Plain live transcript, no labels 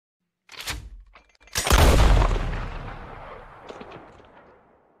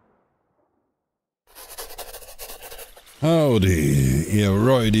Howdy, ihr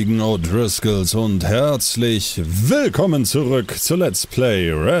räudigen O'Driscolls und herzlich willkommen zurück zu Let's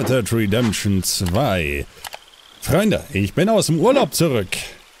Play Red Dead Redemption 2. Freunde, ich bin aus dem Urlaub zurück.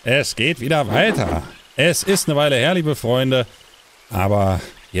 Es geht wieder weiter. Es ist eine Weile her, liebe Freunde, aber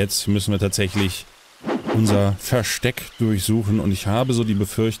jetzt müssen wir tatsächlich unser Versteck durchsuchen und ich habe so die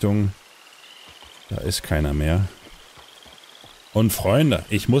Befürchtung, da ist keiner mehr. Und Freunde,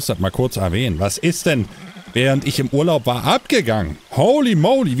 ich muss das mal kurz erwähnen. Was ist denn, während ich im Urlaub war, abgegangen? Holy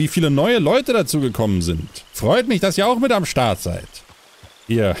moly, wie viele neue Leute dazu gekommen sind. Freut mich, dass ihr auch mit am Start seid.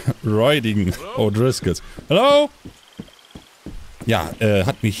 Ihr räudigen O'Driscolls. Hallo? Ja,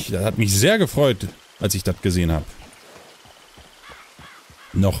 hat mich sehr gefreut, als ich das gesehen habe.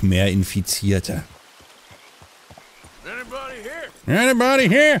 Noch mehr Infizierte. Anybody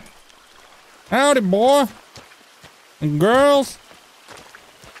here? Howdy, boy. And girls?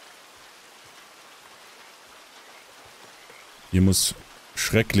 Hier muss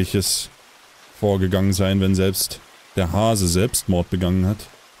Schreckliches vorgegangen sein, wenn selbst der Hase Selbstmord begangen hat.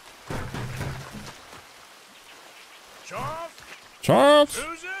 Charles?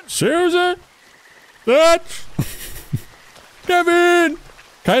 Susan? Dutch? Gavin?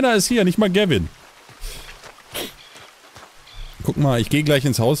 Keiner ist hier, nicht mal Gavin. Guck mal, ich gehe gleich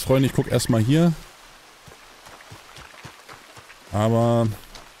ins Haus, Freunde. Ich guck erstmal hier. Aber...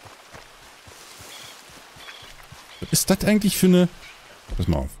 was ist das eigentlich für eine... pass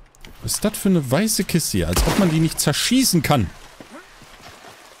mal auf. Was ist das für eine weiße Kiste hier? Als ob man die nicht zerschießen kann.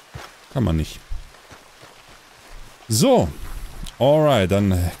 Kann man nicht. So. Alright,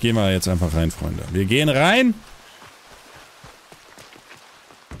 dann gehen wir jetzt einfach rein, Freunde. Wir gehen rein.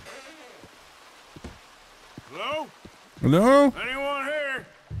 Hello? Hallo? Anyone here?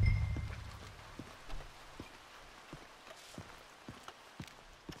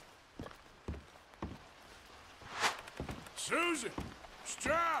 Susan!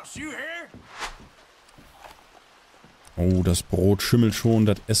 Strauss, you here? Oh, das Brot schimmelt schon,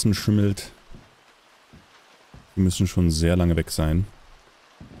 das Essen schimmelt. Die müssen schon sehr lange weg sein.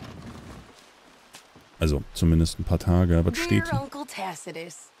 Also, zumindest ein paar Tage. Was steht hier? Dear Uncle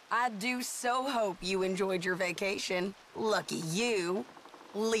Tacitus, I do so hope you enjoyed your vacation. Lucky you,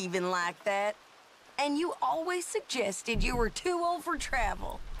 leaving like that. And you always suggested you were too old for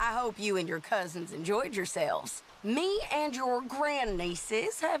travel. I hope you and your cousins enjoyed yourselves. Me and your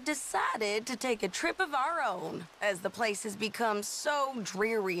grandnieces have decided to take a trip of our own, as the place has become so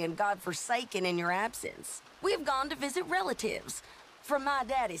dreary and godforsaken in your absence. We have gone to visit relatives. From my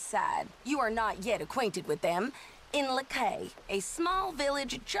daddy's side, you are not yet acquainted with them, in Klick, a small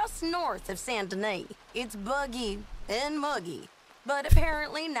village just north of Saint Denis. It's buggy and muggy, but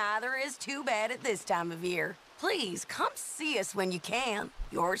apparently neither is too bad at this time of year. Please come see us when you can.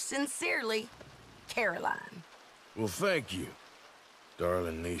 Yours sincerely, Caroline. Well, thank you,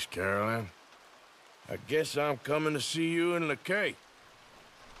 darling niece Caroline. I guess I'm coming to see you in Klick.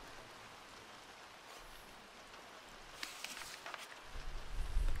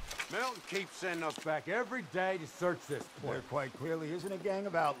 Milton keeps sending us back every day to search this place. There quite clearly isn't a gang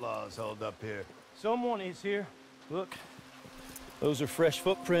of outlaws holed up here. Someone is here. Look, those are fresh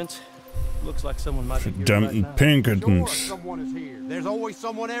footprints. Looks like someone might be here right Verdammten now. Pinkertons. Sure, someone is here. There's always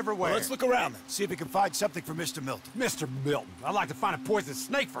someone everywhere. Well, let's look around then. See if we can find something for Mr. Milton. Mr. Milton. I'd like to find a poisonous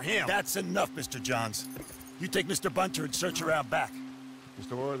snake for him. That's enough, Mr. Johns. You take Mr. Bunter and search around back.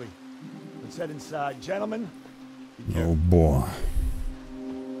 Mr. Worley, let's head inside. Gentlemen. Oh boy.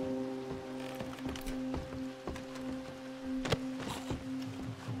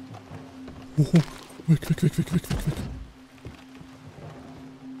 Oh, weg.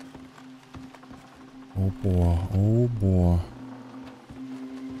 Oh boah.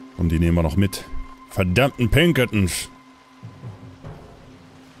 Und die nehmen wir noch mit. Verdammten Pinkertons.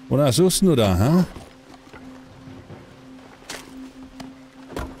 Oder suchst du da, hä?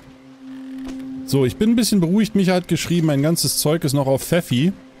 So, ich bin ein bisschen beruhigt. Mich hat geschrieben, mein ganzes Zeug ist noch auf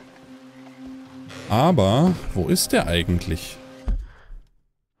Pfeffi. Aber, wo ist der eigentlich?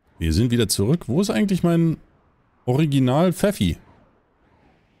 Wir sind wieder zurück. Wo ist eigentlich mein Original Pfeffi?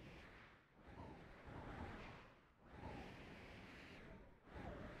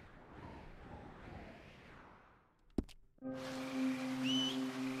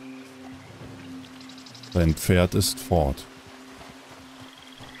 Sein Pferd ist fort.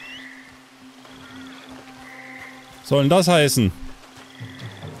 Was soll denn das heißen?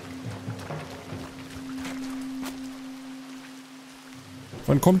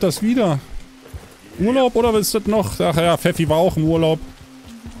 Wann kommt das wieder? Urlaub oder was ist das noch? Ach ja, Pfeffi war auch im Urlaub.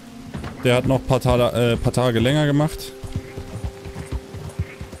 Der hat noch ein paar Tage länger gemacht.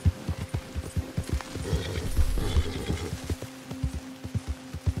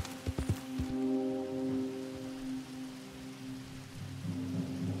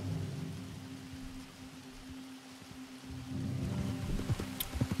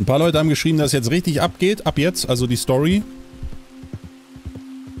 Ein paar Leute haben geschrieben, dass es jetzt richtig abgeht. Ab jetzt, also die Story.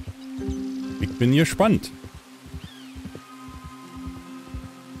 Ich bin gespannt.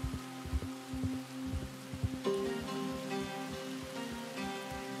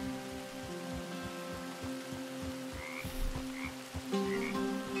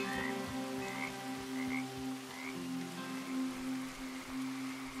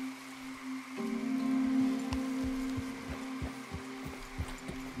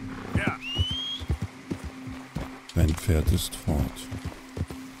 Dein Pferd ist fort.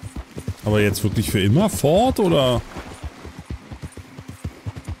 Aber jetzt wirklich für immer fort, oder?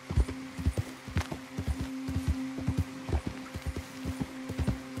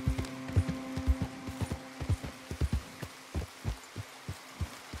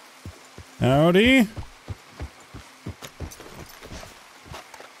 Howdy.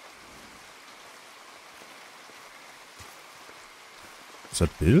 Ist das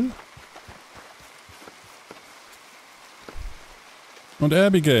Bill? Und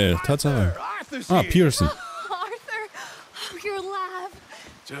Abigail, Tatsache. Ah, Pearson. Arthur, oh, you're alive.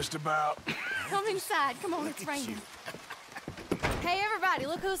 Just about. Come inside. Come on, it's raining. Hey, everybody,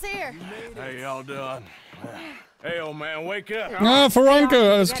 look who's here. Hey, y'all doing? Hey, old man, wake up. Ah, Verunkel,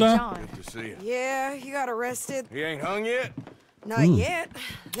 alles klar. Good to see you. Yeah, he got arrested. He ain't hung yet? Not yet.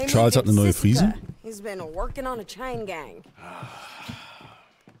 They Charles hat moved eine him neue to Frise. Sisika. He's been working on a chain gang.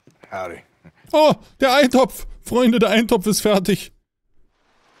 Howdy. Oh, der Eintopf. Freunde, der Eintopf ist fertig.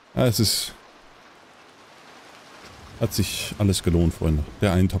 Ja, es ist... Hat sich alles gelohnt, Freunde.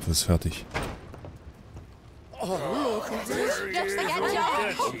 Der Eintopf ist fertig. Oh,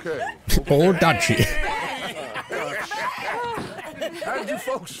 Dutchie. How did you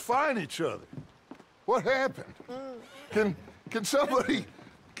folks find each other? What happened? Can somebody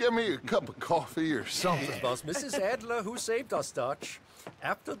give me a cup of coffee or something? It was Mrs. Adler who saved us, Dutch.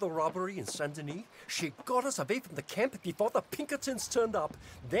 After the robbery in Saint-Denis, she got us away from the camp before the Pinkertons turned up.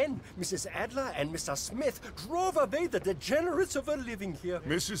 Then Mrs. Adler and Mr. Smith drove away the degenerates who were living here.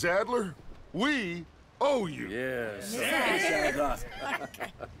 Mrs. Adler, we owe you. Yes.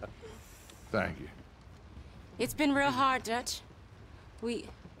 Thank you. It's been real hard, Dutch.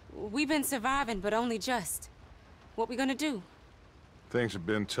 We've been surviving, but only just. What we gonna do? Things have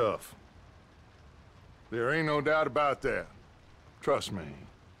been tough. There ain't no doubt about that. Trust me.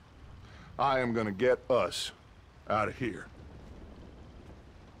 I am gonna get us out of here.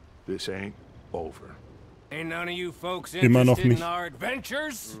 This ain't over. Ain't none of you folks Immer noch interested in nicht. our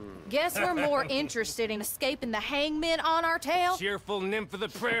adventures? Guess we're more interested in escaping the hangmen on our tail? Cheerful nymph of the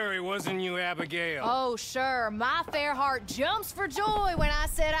prairie, wasn't you, Abigail? Oh, sure. My fair heart jumps for joy when I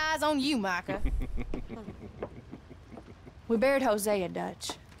set eyes on you, Micah. We buried Hosea,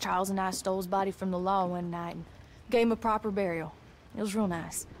 Dutch. Charles and I stole his body from the law one night and gave him a proper burial. It was real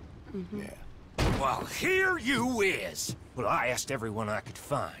nice. Well, here you is. Well, I asked everyone I could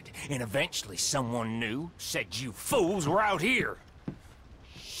find, and eventually someone new said you fools were out here.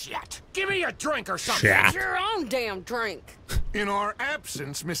 Shit. Give me a drink or something. Shit. Your own damn drink. In our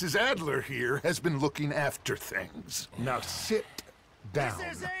absence, Mrs. Adler here has been looking after things. Now sit down.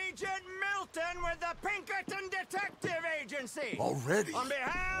 This is Agent Milton with the Pinkerton Detective Agency. Already? On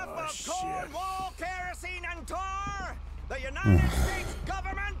behalf of shit. Cornwall, Kerosene, and Tar, the United States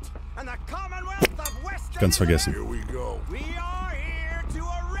government and the Commonwealth of Western Ganz vergessen. Here we go. We are here to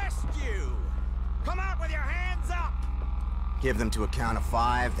arrest you. Come out with your hands up. Give them to a count of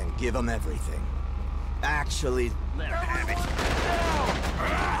 5, then give them everything. Actually, let her have it.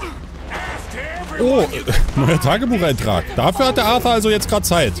 Oh, neuer Tagebucheintrag. Dafür hat der Arthur also jetzt gerade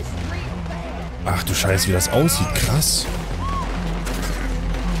Zeit. Ach du Scheiße, wie das aussieht. Krass.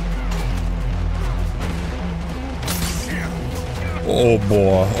 Oh,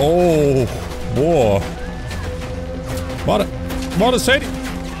 boah. Oh, boah. Warte. Warte, Sadie.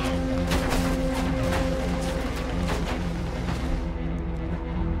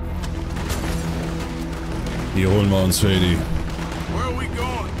 Hier holen wir uns Sadie. Where are we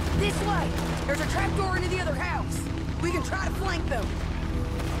going? This way. There's a trapdoor into the other house. We can try to flank them.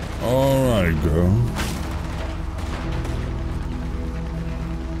 Alright, girl.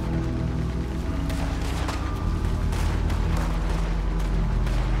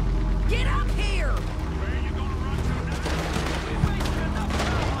 Get up here!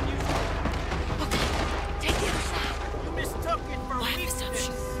 Take the other side. You mistook it for weakness.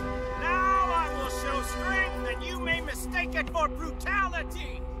 Now I will show strength, and you may mistake it for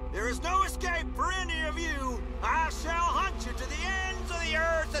brutality. There is no escape for any of you. I shall hunt you to the ends of the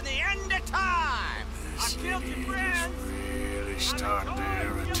earth and the end of time. I killed your friends. Really starting to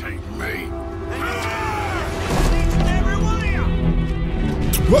irritate me. Every one of you.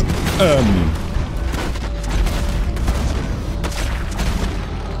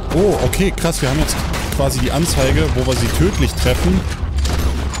 Oh, okay, krass. Wir haben jetzt quasi die Anzeige, wo wir sie tödlich treffen.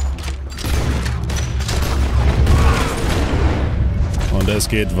 Und es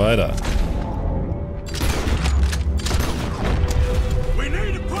geht weiter.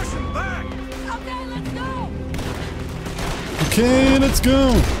 Okay, let's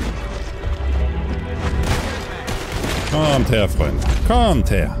go. Kommt her, Freunde.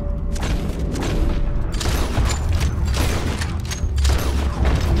 Kommt her.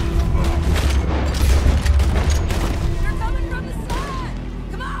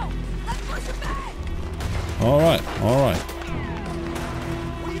 Alright, alright.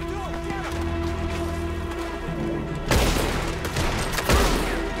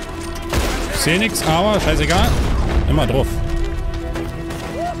 Ich seh nix, aber scheißegal. Immer drauf.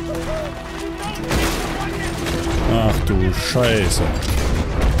 Ach du Scheiße.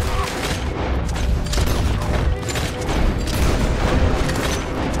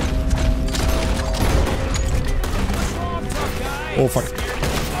 Oh fuck.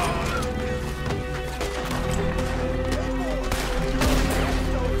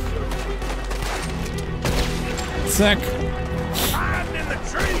 Zack.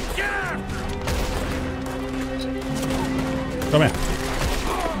 Komm her.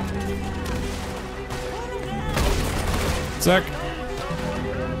 Zack.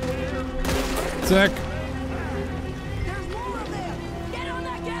 Zack.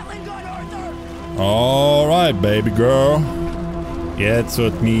 Alright, baby girl. Jetzt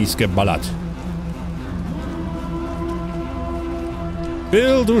wird mies geballert.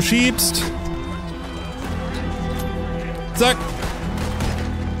 Bill, du schiebst. Zack.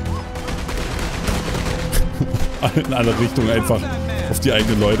 In alle Richtungen einfach auf die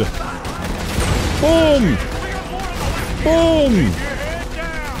eigenen Leute. Boom. Boom.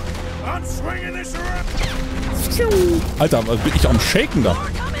 Alter, was bin ich am Shaken da?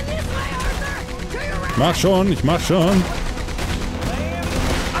 Ich mach schon, ich mach schon.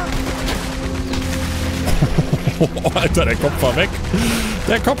 Oh, Alter, der Kopf war weg.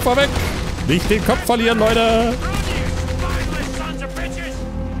 Der Kopf war weg. Nicht den Kopf verlieren, Leute.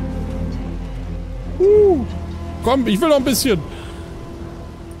 Komm, ich will noch ein bisschen.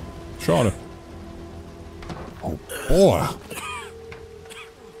 Schade. Oh, boah.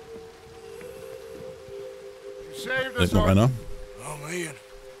 Da ist noch einer. Oh, man.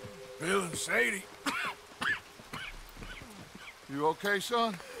 Bill and Sadie. You okay,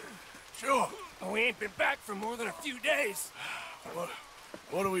 son? Sure. We ain't been back for more than a few days.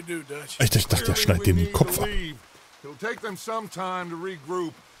 What do we do, Dutch? Ich dachte, der schneidet dem den Kopf ab. It'll take them some time to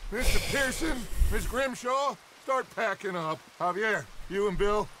regroup. Mr. Pearson, Miss Grimshaw, start packing up. Javier, you and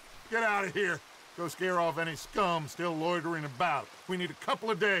Bill, get out of here. Go scare off any scum still loitering about. We need a couple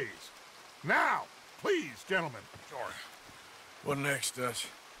of days. Now, please, gentlemen. Sure. What next, Dutch?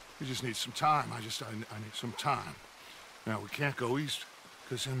 We just need some time. I need some time. Now, we can't go east,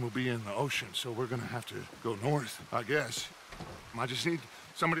 because then we'll be in the ocean, so we're gonna have to go north, I guess. I just need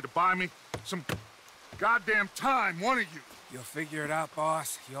somebody to buy me some goddamn time, one of you. You'll figure it out,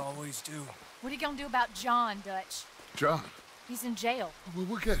 boss. You always do. What are you gonna do about John, Dutch? John? He's in jail.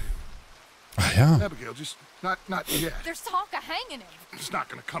 We'll get him. Ach ja. Abigail, just not yet. There's talk of hanging him. It's not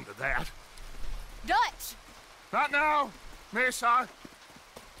gonna come to that. Dutch! Not now, Miss.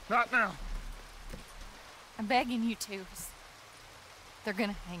 Not now. I'm begging you to. They're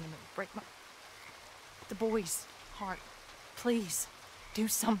gonna hang him and break the boy's heart. Please, do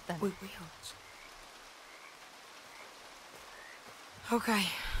something. We will. Okay.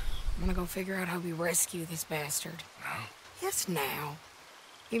 I'm gonna go figure out how we rescue this bastard. Now? Yes, now.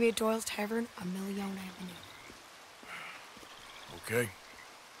 Give me at Doyle's Tavern, a Million Avenue. Okay.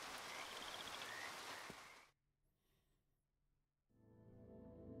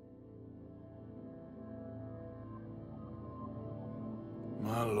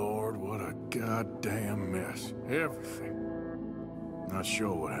 My lord, what a goddamn mess. Everything. Not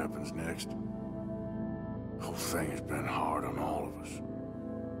sure what happens next. Whole thing has been hard on all of us.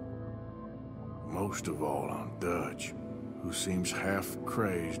 Most of all on Dutch, who seems half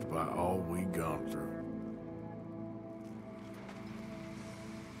crazed by all we gone through.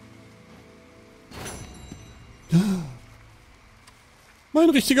 Mein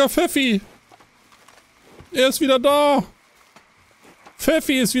richtiger Pfeffi. Er ist wieder da.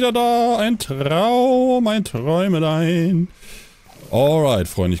 Pfeffi ist wieder da. Ein Traum, ein Träumelein. Alright,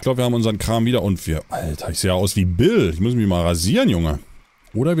 Freunde. Ich glaube, wir haben unseren Kram wieder. Und wir... Alter, ich sehe ja aus wie Bill. Ich muss mich mal rasieren, Junge.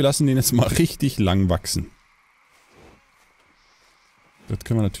 Oder wir lassen den jetzt mal richtig lang wachsen. Das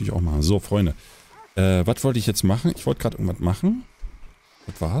können wir natürlich auch machen. So, Freunde. Was wollte ich jetzt machen? Ich wollte gerade irgendwas machen.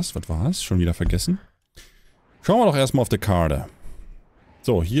 Was war's? Schon wieder vergessen? Schauen wir doch erstmal auf die Karte.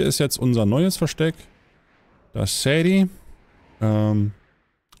 So, hier ist jetzt unser neues Versteck. Das Sadie. Und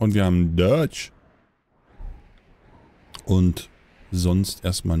wir haben Dutch. Und sonst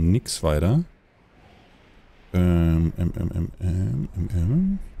erstmal nichts weiter.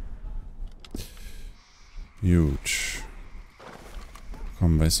 Gut.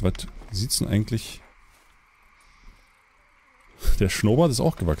 Komm, weißt du was? Wie sieht's denn eigentlich? Der Schnurrbart ist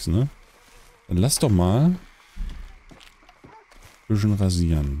auch gewachsen, ne? Dann lass doch mal ein bisschen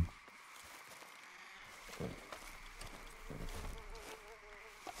rasieren.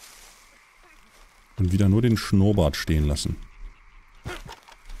 Und wieder nur den Schnurrbart stehen lassen.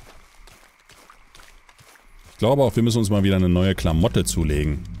 Ich glaube auch, wir müssen uns mal wieder eine neue Klamotte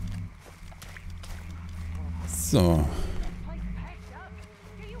zulegen. So.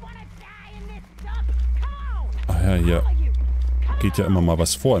 Ach ja, hier geht ja immer mal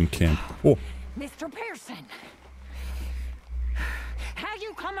was vor im Camp. Oh. Mr. Pearson. How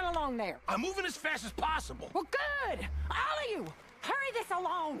you coming along there? I'm moving as fast as possible. Well, good. All of you, hurry this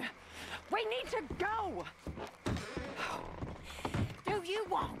along. We need to go. Do you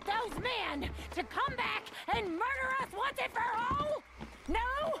want those men to come back and murder us once and for all?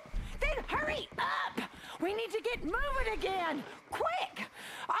 No? Then hurry up. We need to get moving again. Quick.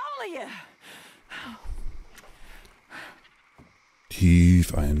 All of you.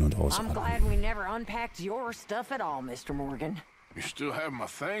 Tief ein- und I'm ausatmen. glad we never unpacked your stuff at all, Mr. Morgan. You still have my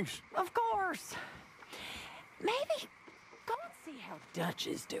things? Of course. Maybe go and see how Dutch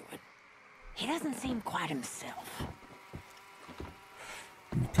is doing. He doesn't seem quite himself.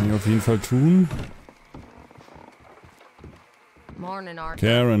 Kann ich auf jeden Fall tun. Morning, Arthur.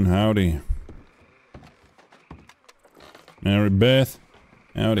 Karen, howdy. Mary Beth,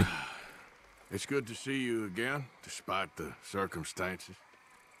 howdy. It's good to see you again, despite the circumstances.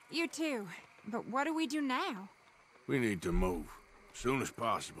 You too. But what do we do now? We need to move, as soon as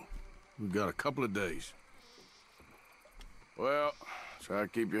possible. We've got a couple of days. Well, try to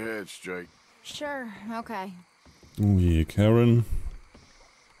keep your head straight. Sure, okay. Oh je, Karen.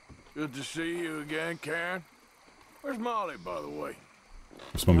 Good to see you again, Karen. Where's Molly, by the way?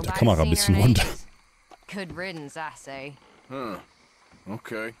 Muss mal mit der Kamera ein bisschen runter. Good riddance, I say. Huh.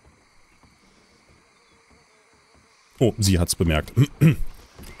 Okay. Oh, sie hat's bemerkt.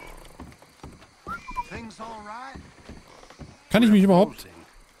 Kann ich mich überhaupt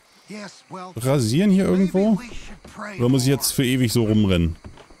rasieren hier irgendwo? Oder muss ich jetzt für ewig so rumrennen?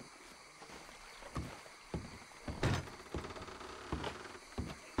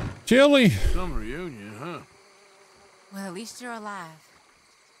 Chili! Some reunion, huh? Well, at least you're alive.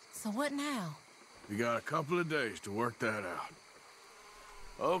 So what now? We got a couple of days to work that out.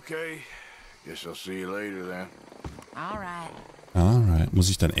 Okay. Guess I'll see you later then. Alright. Alright. Muss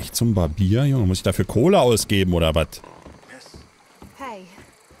ich dann echt zum Barbier, Junge? Muss ich dafür Kohle ausgeben, oder was? Hey.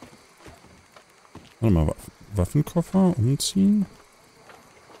 Warte mal, Waffenkoffer umziehen?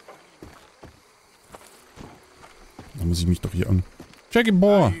 Da muss ich mich doch hier an... Jackie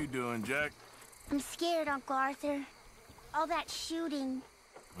Boy! How you doing, Jack? I'm scared, Uncle Arthur. All that shooting.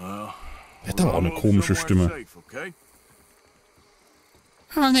 Well, Der hat aber auch eine komische Stimme. safe, okay?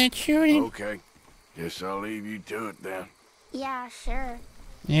 All that shooting. Okay. Guess I'll leave you to it then. Yeah, sure.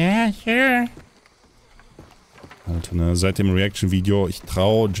 Ja, sure. Alter, ne, seit dem Reaction-Video, ich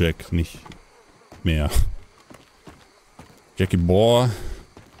trau Jack nicht mehr. Jackie Boy.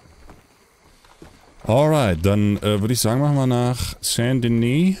 Alright, dann würde ich sagen, machen wir nach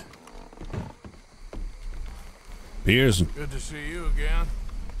Saint-Denis. Pearson. Good to see you again.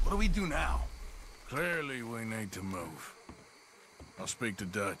 What do we do now? Clearly we need to move. I'll speak to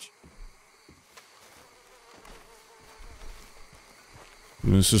Dutch.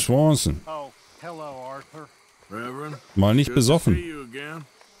 Mr. Swanson. Oh, hello, Arthur. Reverend. Mal nicht Good besoffen. To see you again.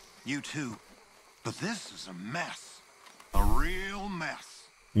 You too. But this is a mess. A real mess.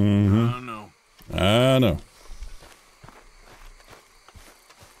 Mhm. I know. I know.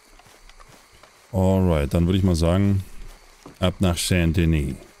 Alright, dann würde ich mal sagen, ab nach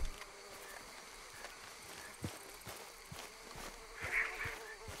Saint-Denis.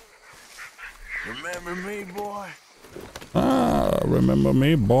 Remember me, boy? Ah, remember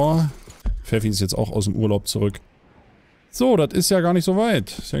me, boy. Pfeffi ist jetzt auch aus dem Urlaub zurück. So, das ist ja gar nicht so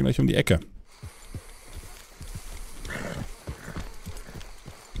weit. Ist ja gleich um die Ecke.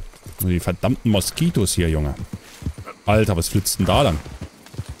 Die verdammten Moskitos hier, Junge. Alter, was flitzt denn da lang?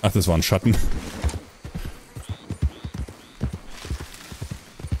 Ach, das war ein Schatten.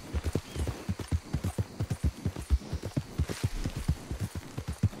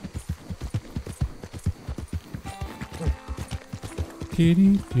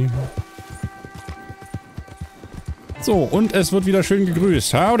 So, und es wird wieder schön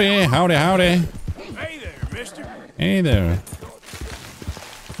gegrüßt. Howdy, howdy, howdy. Hey there, mister. Hey there.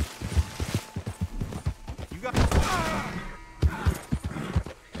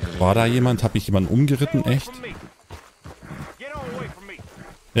 War da jemand? Hab ich jemanden umgeritten? Echt?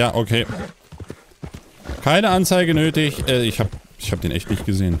 Ja, okay. Keine Anzeige nötig. Ich hab den echt nicht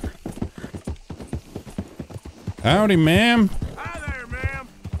gesehen. Howdy, ma'am. Hi there, ma'am.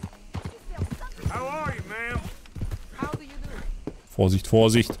 How are you, ma'am? How do you do? Vorsicht,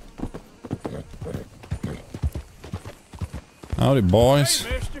 Vorsicht. Howdy, boys.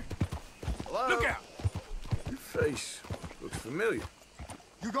 Hey, mister. Hello? Look out. Your face looks familiar.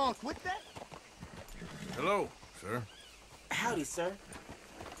 You gonna quit that? Hello, sir. Howdy, sir.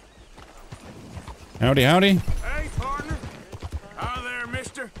 Howdy, howdy. Hey, partner. Hi there,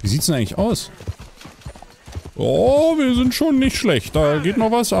 mister. Wie sieht's denn eigentlich aus? Oh, wir sind schon nicht schlecht. Da geht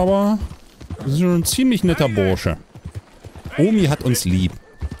noch was, aber wir sind schon ein ziemlich netter Bursche. Omi hat uns lieb.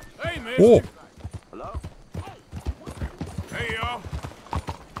 Oh.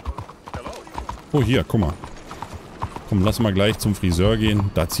 Oh, hier, guck mal. Komm, lass mal gleich zum Friseur gehen.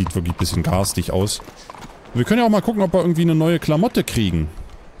 Das sieht wirklich ein bisschen garstig aus. Wir können ja auch mal gucken, ob wir irgendwie eine neue Klamotte kriegen.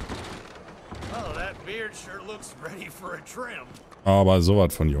 Aber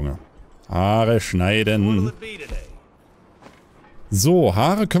sowas von, Junge. Haare schneiden. So,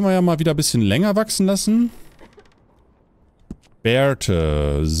 Haare können wir ja mal wieder ein bisschen länger wachsen lassen.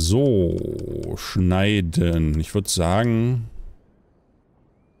 Bärte. So, schneiden. Ich würde sagen...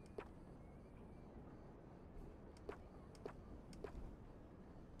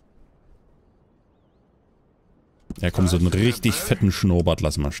 Ja komm, so einen richtig fetten Schnurrbart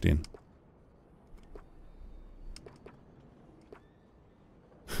lassen wir stehen.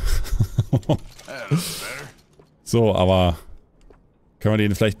 So, aber können wir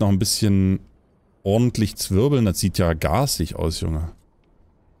den vielleicht noch ein bisschen ordentlich zwirbeln? Das sieht ja garstig aus, Junge.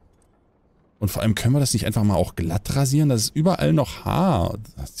 Und vor allem können wir das nicht einfach mal auch glatt rasieren? Das ist überall noch Haar.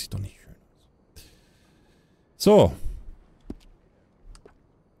 Das sieht doch nicht schön aus. So.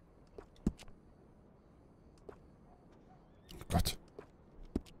 Gott.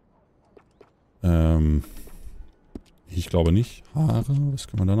 Ich glaube nicht. Haare, was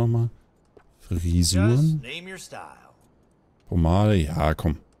können wir da nochmal? Frisuren. Pomade, ja,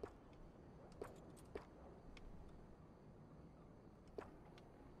 komm.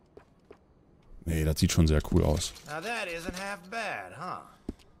 Nee, das sieht schon sehr cool aus.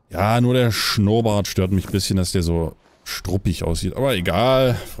 Ja, nur der Schnurrbart stört mich ein bisschen, dass der so struppig aussieht. Aber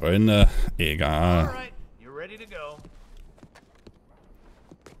egal, Freunde, egal.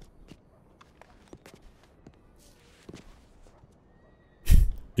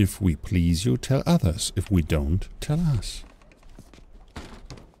 If we please you, tell others. If we don't, tell us.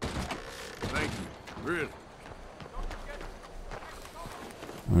 Thank you. Really.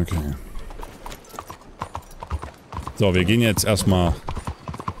 Okay. So, wir gehen jetzt erstmal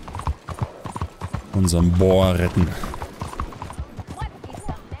unseren Boar retten.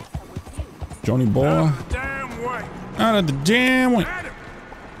 Johnny Boar. Out of the damn way.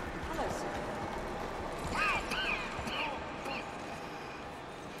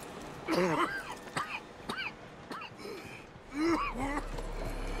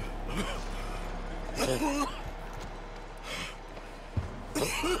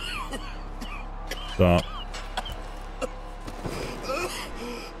 Da.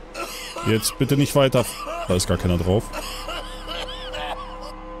 Jetzt bitte nicht weiter. Da ist gar keiner drauf.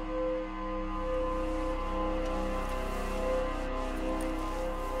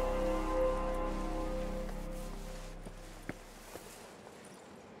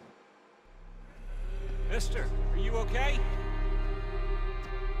 Mister, are you okay?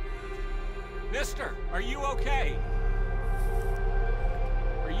 Mister, are you okay?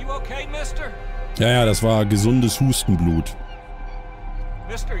 Are you okay, mister? Ja, das war gesundes Hustenblut.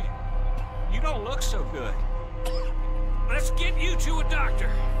 Mister, you don't look so good. Let's get you to a doctor.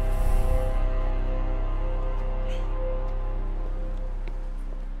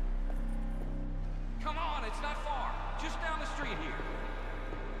 Come on, it's not far. Just down the street here.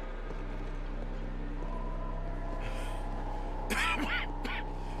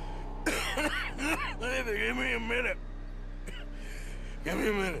 Give me a minute. Give me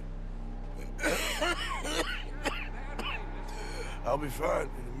a minute. I'll be fine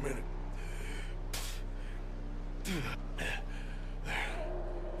in a minute.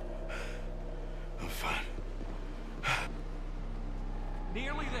 I'm fine.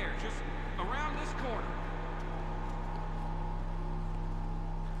 Nearly there, just around this corner.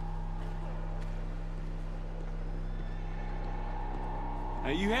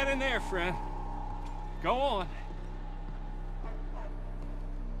 Now you head in there, friend. Go on.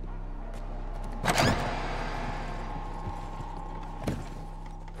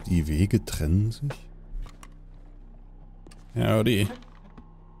 Die Wege trennen sich? Howdy.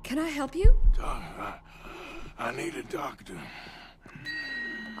 Can I help you? I need a doctor.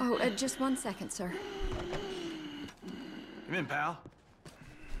 Oh, just 1 second, sir. Come in, pal.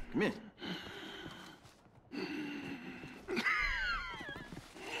 Come in.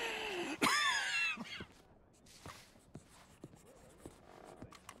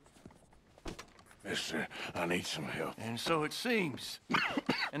 Mister, I need some help. And so it seems.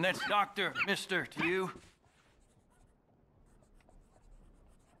 And that's Dr. Mister to you?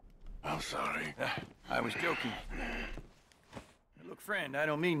 I'm sorry. I was joking. Look, friend, I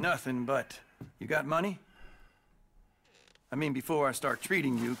don't mean nothing, but you got money? I mean, before I start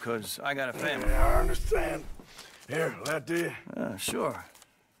treating you, because I got a family. Yeah, I understand. Here, that did. Sure.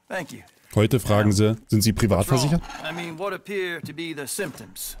 Thank you. Heute fragen sie, sind Sie privat versichert? I mean, what appear to be the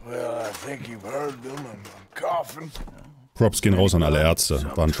symptoms? Well, I think you've heard them. I'm coughing. Props gehen raus an alle Ärzte.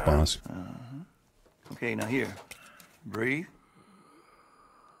 War ein Spaß. Okay, now here. Breathe.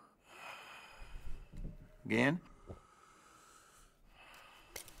 Again.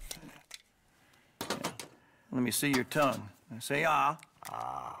 Let me see your tongue. Say ah.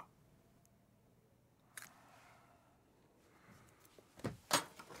 Ah.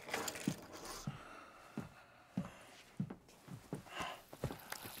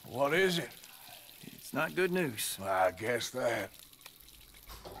 What is it? It's not good news. I guess that.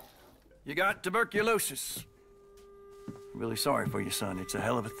 You got tuberculosis. Really sorry for you, son. It's a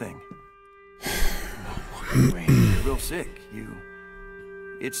hell of a thing. You're real sick.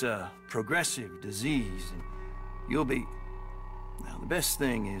 It's a progressive disease, and you'll be... Now, the best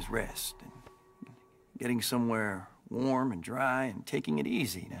thing is rest, and getting somewhere warm and dry, and taking it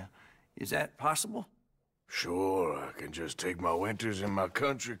easy. Now, is that possible? Sure, I can just take my winters in my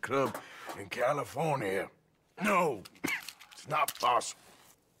country club in California. No, it's not possible.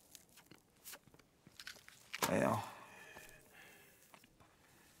 Well,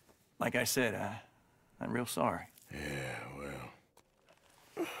 like I said, I'm real sorry. Yeah, well...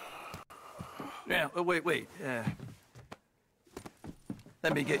 Yeah, wait.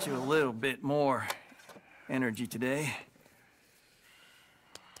 Let me get you a little bit more energy today.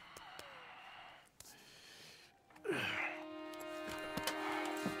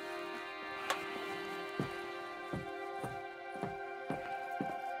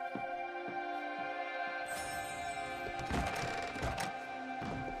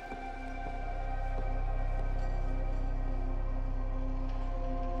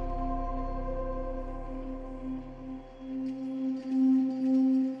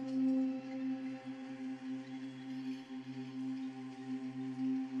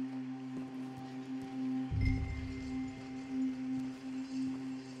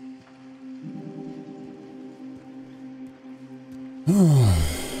 Oh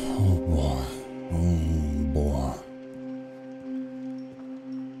boy.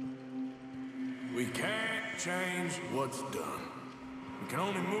 We can't change what's done. We can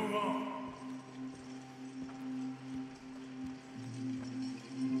only move on.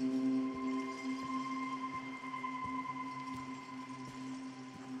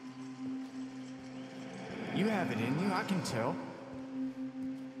 You have it in you, I can tell.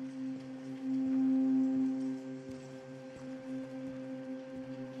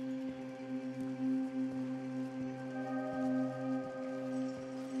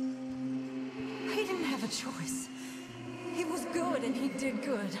 Choice. He was good and he did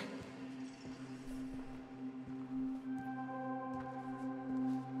good.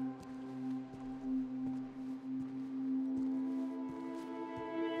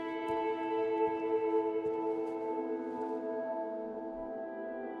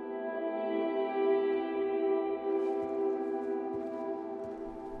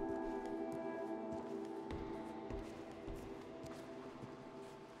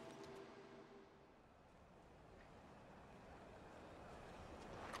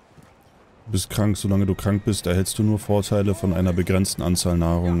 Du bist krank, solange du krank bist, erhältst du nur Vorteile von einer begrenzten Anzahl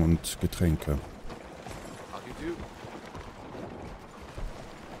Nahrung und Getränke.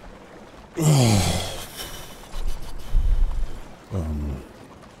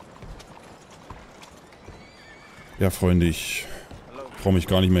 Ja, Freunde, ich brauche mich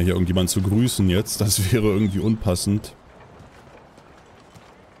gar nicht mehr hier irgendjemand zu grüßen jetzt. Das wäre irgendwie unpassend.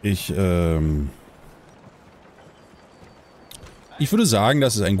 Ich würde sagen,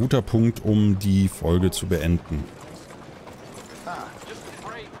 das ist ein guter Punkt, um die Folge zu beenden.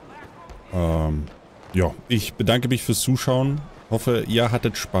 Ja, ich bedanke mich fürs Zuschauen. Hoffe, ihr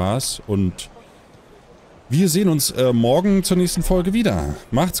hattet Spaß und wir sehen uns morgen zur nächsten Folge wieder.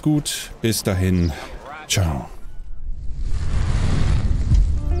 Macht's gut. Bis dahin. Ciao.